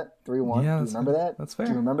 Remember that 3-1? Yeah, do you remember that? That's fair.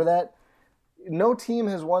 Do you remember that? No team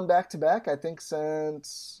has won back-to-back, I think,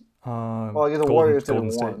 since... the Warriors did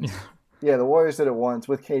it once. Yeah, the Warriors did it once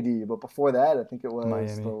with KD, but before that, I think it was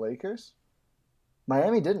Miami. The Lakers.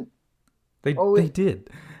 Miami didn't. They did.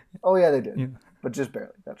 Oh, yeah, they did. Yeah. But just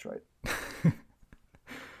barely. That's right.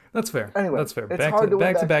 That's fair. Anyway, that's fair. It's back hard to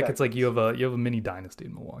back. back. It's like you have a mini dynasty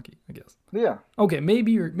in Milwaukee, I guess. Yeah. Okay,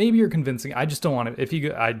 maybe you're convincing. I just don't want to. If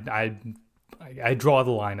you, I draw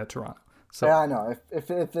the line at Toronto. So yeah, I know.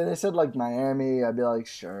 If they said like Miami, I'd be like,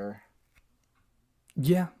 sure.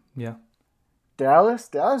 Yeah. Dallas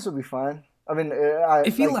would be fine. I mean,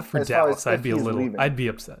 if he left for Dallas, I'd be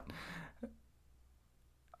upset.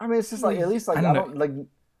 I mean, it's just like at least like I don't like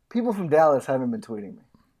people from Dallas haven't been tweeting me.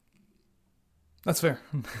 That's fair.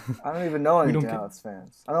 I don't even know any Dallas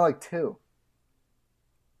fans. I know like 2.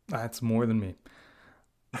 That's more than me.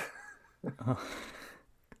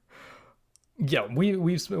 Yeah,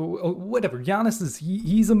 we've whatever. Giannis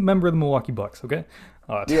he's a member of the Milwaukee Bucks. Okay.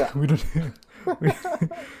 Yeah. We don't.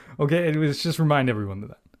 Okay, it was just remind everyone of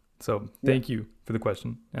that. So thank you for the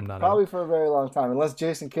question. I'm not probably for a very long time, unless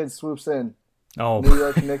Jason Kidd swoops in. Oh, New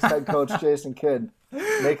York Knicks head coach Jason Kidd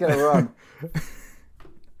making a run.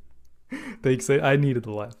 Thanks. I needed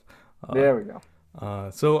the laugh. There we go.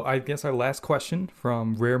 So I guess our last question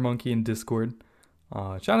from Rare Monkey in Discord.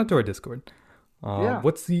 Shout out to our Discord.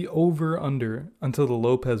 What's the over-under until the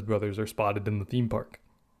Lopez brothers are spotted in the theme park?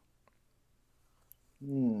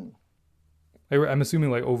 I'm assuming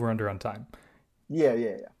like over-under on time. Yeah.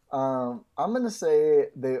 I'm going to say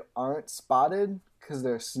they aren't spotted because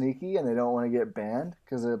they're sneaky and they don't want to get banned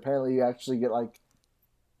because apparently you actually get like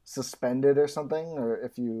suspended or something, or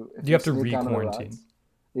if you have to re-quarantine.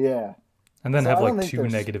 Yeah. And then have like 2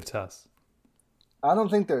 negative tests. I don't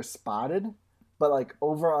think they're spotted, but like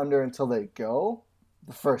over-under until they go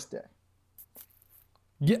the first day.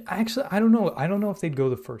 Yeah, actually, I don't know. I don't know if they'd go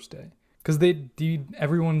the first day. Because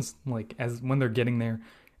everyone's like, when they're getting there,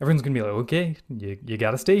 everyone's going to be like, okay, you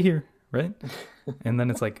got to stay here, right? And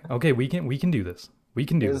then it's like, okay, we can do this. We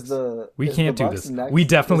can do this. We can't do this. We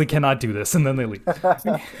definitely cannot do this. And then they leave.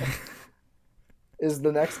 Is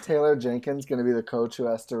the next Taylor Jenkins going to be the coach who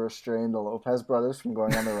has to restrain the Lopez brothers from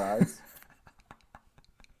going on the rides?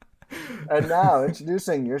 And now,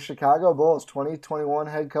 introducing your Chicago Bulls 2021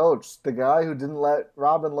 head coach, the guy who didn't let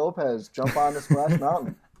Robin Lopez jump on the Splash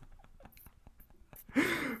Mountain.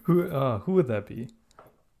 Who would that be?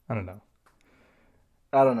 I don't know.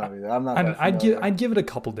 I don't know either. I'm not. I'd give it a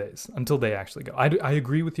couple days until they actually go. I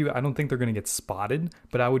agree with you. I don't think they're going to get spotted,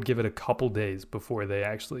 but I would give it a couple days before they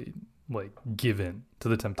actually like give in to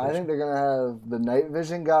the temptation. I think they're going to have the night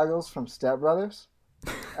vision goggles from Step Brothers,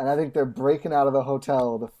 and I think they're breaking out of the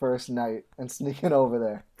hotel the first night and sneaking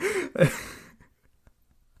over there.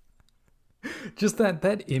 Just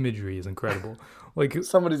that imagery is incredible. Like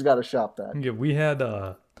somebody's got to shop that. Yeah, we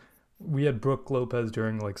had Brooke Lopez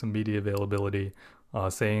during like some media availability.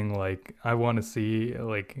 Saying like, I want to see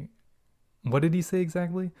like, what did he say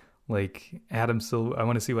exactly? Like Adam Silver. I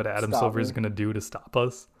want to see what Adam Silver is going to do to stop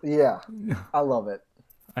us. Yeah, I love it.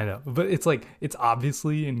 I know, but it's like it's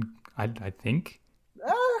obviously, and I think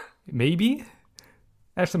maybe,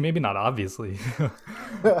 actually maybe not obviously.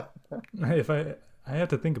 If I have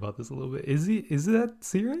to think about this a little bit. Is that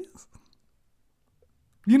serious?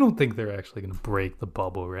 You don't think they're actually going to break the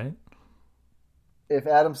bubble, right? If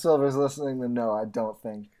Adam Silver's listening, then no, I don't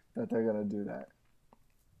think that they're going to do that.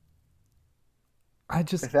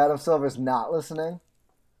 If Adam Silver's not listening,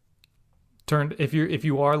 if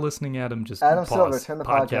you are listening, Adam, just Adam pause. Silver, turn the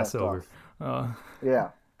podcast over.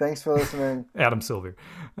 Yeah, thanks for listening. Adam Silver.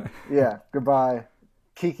 Yeah, goodbye.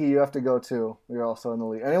 Kiki, you have to go too. You're also in the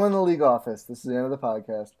league. Anyone in the league office, this is the end of the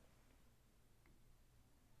podcast.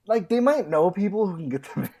 Like, they might know people who can get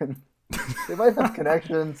them in. They might have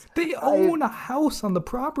connections. They own a house on the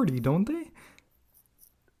property, don't they?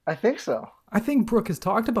 I think so. I think Brooke has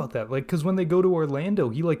talked about that. Like, because when they go to Orlando,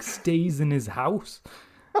 he like stays in his house.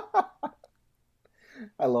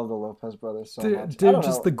 I love the Lopez brothers so much. They're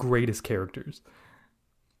just the greatest characters.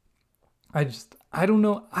 I don't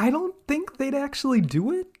know. I don't think they'd actually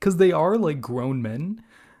do it because they are like grown men,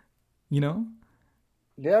 you know?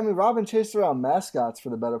 Yeah, I mean, Robin chased around mascots for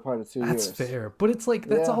the better part of 2 years. That's fair, but it's like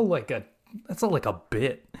that's all like a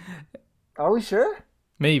bit. Are we sure?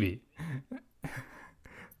 Maybe.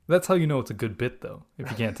 That's how you know it's a good bit, though.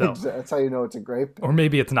 If you can't tell, that's how you know it's a great bit. Or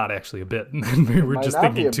maybe it's not actually a bit, and we're just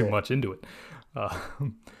thinking too much into it,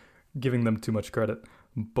 giving them too much credit.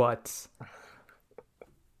 But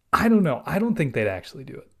I don't know. I don't think they'd actually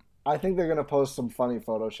do it. I think they're going to post some funny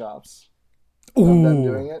Photoshops. Ooh, them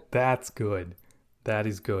doing it. That's good. That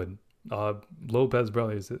is good. Lopez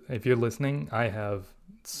Brothers, if you're listening, I have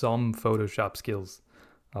some Photoshop skills.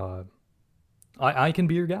 I can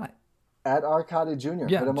be your guy. At Arcadi Jr.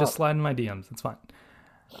 Yeah, just slide in my DMs. It's fine.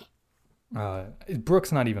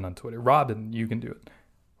 Brooke's not even on Twitter. Robin, you can do it.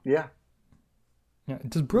 Yeah. Yeah.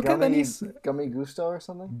 Does Brooke have any... Gummy Gusto or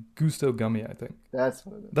something? Gusto Gummy, I think. That's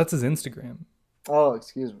what it is. That's his Instagram. Oh,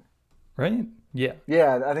 excuse me. Right? Yeah.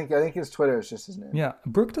 Yeah, I think his Twitter is just his name. Yeah,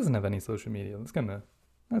 Brooke doesn't have any social media. It's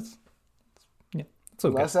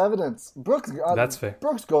okay. Less evidence. That's fair.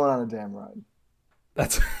 Brooke's going on a damn ride.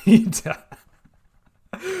 That's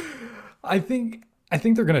I think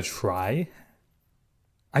they're gonna try.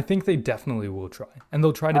 I think they definitely will try, and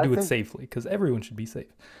they'll try to do it safely because everyone should be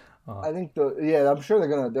safe. I think I'm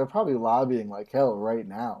sure they're probably lobbying like hell right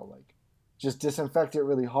now. Like, just disinfect it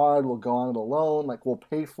really hard. We'll go on it alone. Like, we'll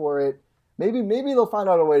pay for it. Maybe they'll find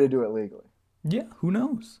out a way to do it legally. Yeah, who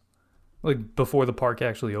knows? Like before the park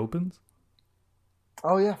actually opens.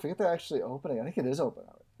 Oh yeah, I forget they're actually opening. I think it is open.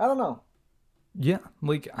 I don't know. Yeah,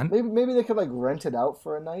 like maybe they could like rent it out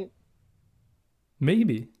for a night.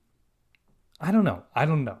 Maybe. I don't know. We'll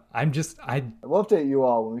update you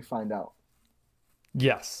all when we find out.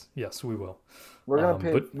 Yes, we will. We're gonna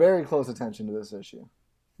pay very close attention to this issue.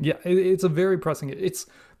 Yeah, it's a very pressing. It's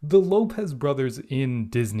the Lopez brothers in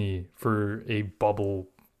Disney for a bubble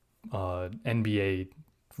NBA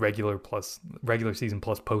regular season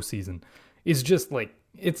plus postseason is just like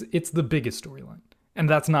it's the biggest storyline, and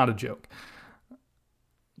that's not a joke.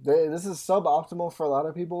 This is suboptimal for a lot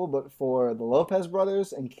of people, but for the Lopez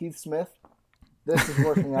brothers and Keith Smith, this is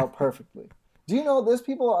working out perfectly. Do you know there's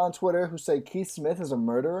people on Twitter who say Keith Smith is a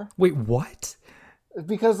murderer? Wait, what?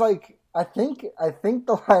 Because like I think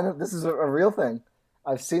the lineup. This is a real thing.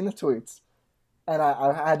 I've seen the tweets, and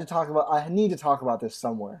I need to talk about this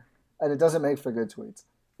somewhere, and it doesn't make for good tweets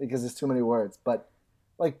because there's too many words. But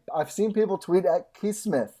like I've seen people tweet at Keith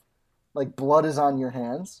Smith, like blood is on your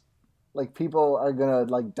hands. Like, people are going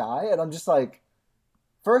to, like, die. And I'm just like,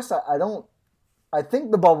 first, I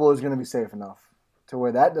think the bubble is going to be safe enough to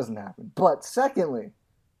where that doesn't happen. But secondly,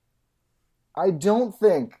 I don't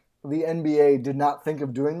think the NBA did not think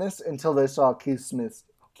of doing this until they saw Keith Smith's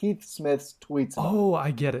tweets. Oh,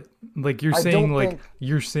 I get it. Like, you're saying,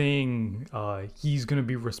 he's going to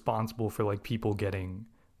be responsible for, like, people getting...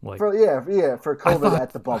 Like, for COVID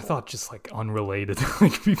at the bubble. I thought just like unrelated.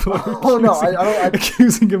 Like people are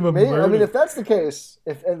accusing him of murder. I mean, if that's the case,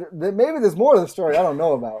 maybe there's more to the story I don't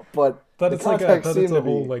know about. But it's like a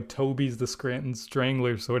whole like Toby's the Scranton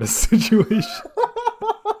Strangler sort of situation.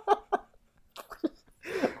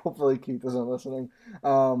 Hopefully Keith isn't listening.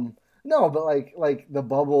 No, but like the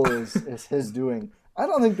bubble is his doing. I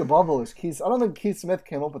don't think the bubble is Keith. I don't think Keith Smith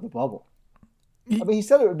came up with the bubble. I mean, he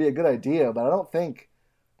said it would be a good idea, but I don't think.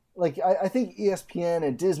 Like, I think ESPN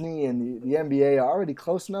and Disney and the NBA are already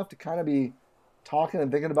close enough to kind of be talking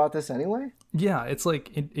and thinking about this anyway. Yeah, it's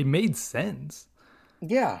like, it made sense.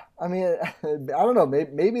 Yeah, I mean, I don't know.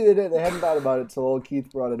 Maybe they hadn't thought about it till old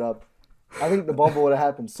Keith brought it up. I think the bubble would have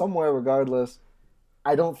happened somewhere regardless.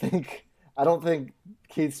 I don't think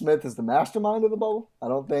Keith Smith is the mastermind of the bubble. I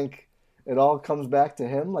don't think it all comes back to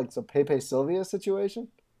him like it's a Pepe Sylvia situation.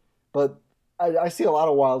 But I see a lot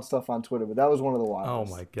of wild stuff on Twitter, but that was one of the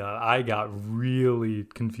wildest. Oh my God. I got really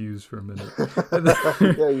confused for a minute.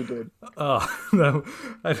 Yeah, you did.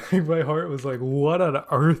 I think my heart was like, what on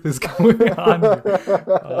earth is going on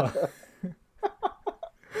here?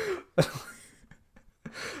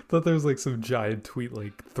 Thought there was like some giant tweet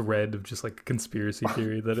like thread of just like a conspiracy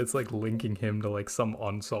theory that it's like linking him to like some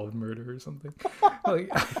unsolved murder or something.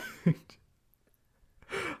 Like,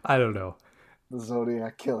 I don't know. The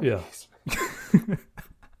Zodiac killing. Yeah.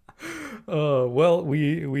 Well,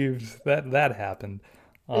 we've that happened.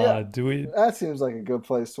 That seems like a good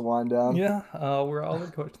place to wind down. Yeah, we're all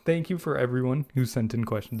in questions. Thank you for everyone who sent in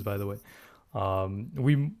questions, by the way.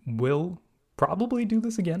 We will probably do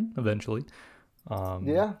this again eventually.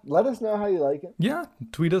 Let us know how you like it. Yeah,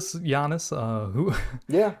 tweet us, Giannis,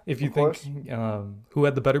 if you think who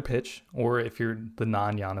had the better pitch, or if you're the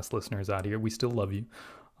non-Giannis listeners out here, we still love you.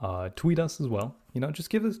 Tweet us as well. Just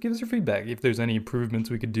give us your feedback. If there's any improvements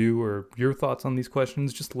we could do or your thoughts on these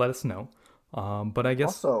questions, just let us know. But I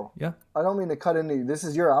guess also, I don't mean to cut into. This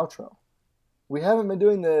is your outro. We haven't been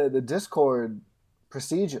doing the Discord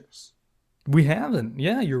procedures. We haven't.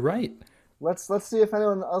 Yeah, you're right. Let's see if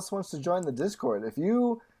anyone else wants to join the Discord.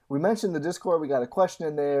 We mentioned the Discord, we got a question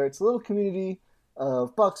in there. It's a little community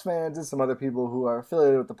of Bucks fans and some other people who are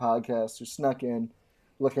affiliated with the podcast who snuck in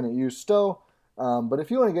looking at you. Stowe, But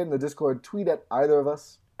if you want to get in the Discord, tweet at either of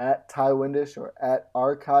us, at Ty Windish or at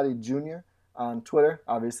Arcadi Jr. on Twitter.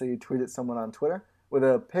 Obviously, you tweet at someone on Twitter with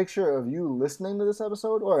a picture of you listening to this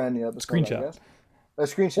episode or any episode, screenshot. I guess. A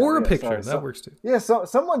screenshot. Or a picture. That works too. Yeah, so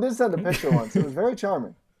someone did send a picture once. It was very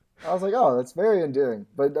charming. I was like, oh, that's very endearing.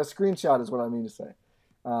 But a screenshot is what I mean to say.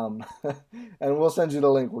 And we'll send you the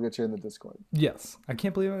link. We'll get you in the Discord. Yes. I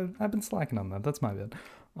can't believe I've been slacking on that. That's my bad.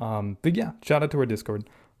 But yeah, shout out to our Discord.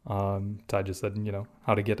 Ty just said,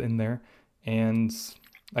 how to get in there. And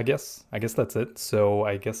I guess that's it. So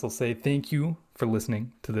I guess I'll say thank you for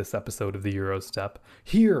listening to this episode of the Eurostep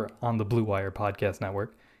here on the Blue Wire Podcast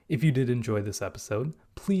Network. If you did enjoy this episode,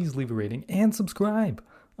 please leave a rating and subscribe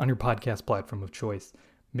on your podcast platform of choice.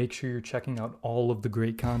 Make sure you're checking out all of the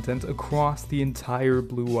great content across the entire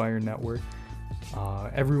Blue Wire network.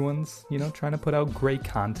 Everyone's, trying to put out great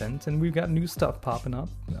content, and we've got new stuff popping up,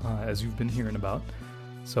 as you've been hearing about.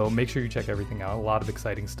 So make sure you check everything out. A lot of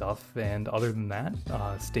exciting stuff. And other than that,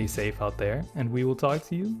 stay safe out there, and we will talk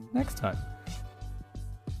to you next time.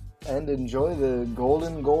 And enjoy the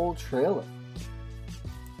Golden Goal trailer.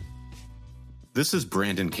 This is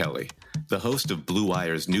Brandon Kelly, the host of Blue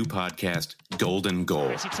Wire's new podcast, Golden Goal.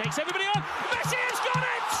 Messi takes everybody on. Messi has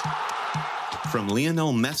got it! From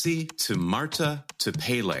Lionel Messi to Marta to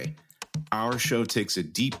Pele, our show takes a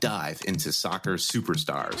deep dive into soccer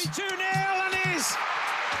superstars. 2-0 and is.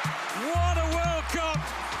 What a World Cup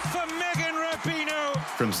for Megan Rapinoe.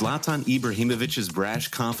 From Zlatan Ibrahimovic's brash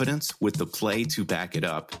confidence with the play to back it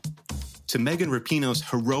up, to Megan Rapinoe's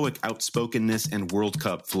heroic outspokenness and World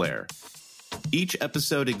Cup flair. Each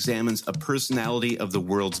episode examines a personality of the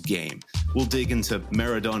world's game. We'll dig into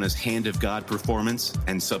Maradona's Hand of God performance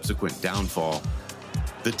and subsequent downfall,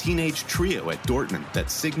 the teenage trio at Dortmund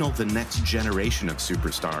that signaled the next generation of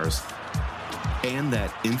superstars, and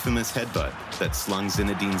that infamous headbutt that slung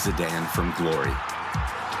Zinedine Zidane from glory.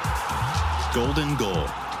 Golden Goal,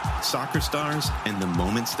 soccer stars and the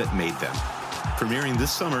moments that made them. Premiering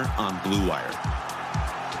this summer on Blue Wire.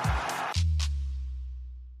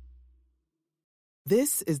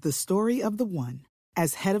 This is the story of the one.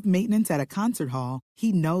 As head of maintenance at a concert hall,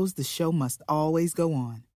 he knows the show must always go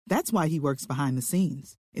on. That's why he works behind the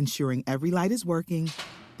scenes, ensuring every light is working,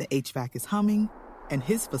 the HVAC is humming, and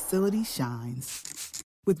his facility shines.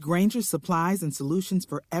 With Grainger's supplies and solutions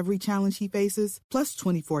for every challenge he faces, plus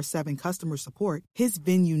 24/7 customer support, his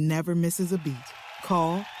venue never misses a beat.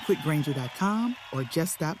 Call quickgrainger.com or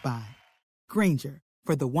just stop by. Grainger,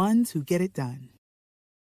 for the ones who get it done.